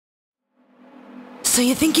So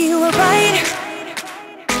you think you were right?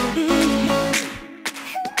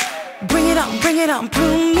 Bring it on,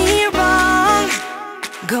 prove me wrong.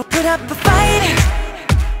 Go put up a fight.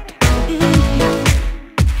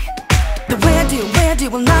 The way I do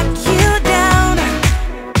will knock you down.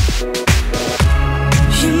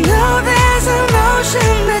 You know there's an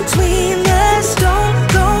ocean between us. Don't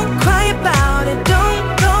go cry about it, don't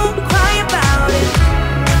go cry about it.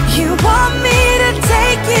 You want me to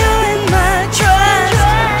take you in my trust.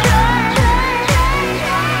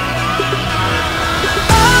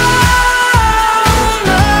 Oh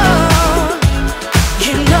no,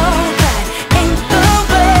 you know that ain't the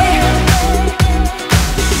way.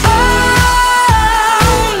 Oh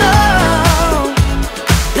no,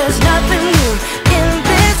 there's nothing new in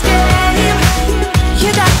this game. You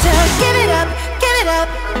got to give it up, give it up.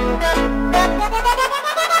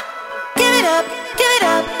 Give it up, give it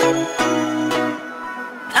up.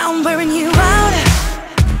 I'm wearing you out.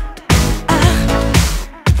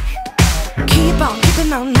 Keep on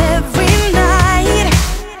keeping on every night.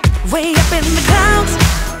 Way up in the clouds.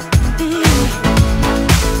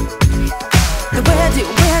 The way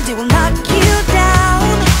I do will knock you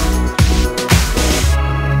down.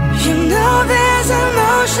 You know there's an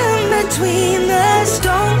ocean between us.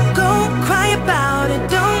 Don't go cry about it,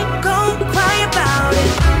 don't go cry about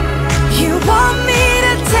it. You want me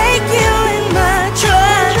to take you in my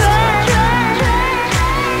trust.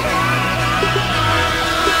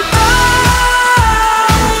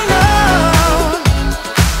 Oh no,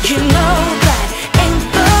 you know that ain't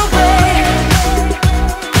the way.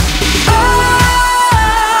 Oh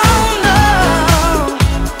no,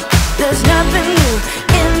 there's nothing new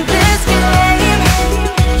in this game.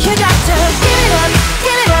 You got to give it up,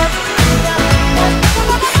 give it up.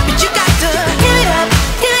 But you got to give it up,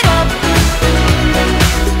 give it up.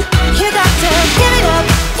 You got to give it up,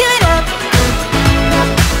 give it up.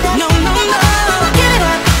 No, no, no, give it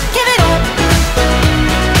up, give it up.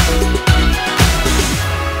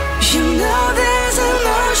 You know there's an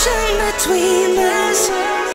ocean between us.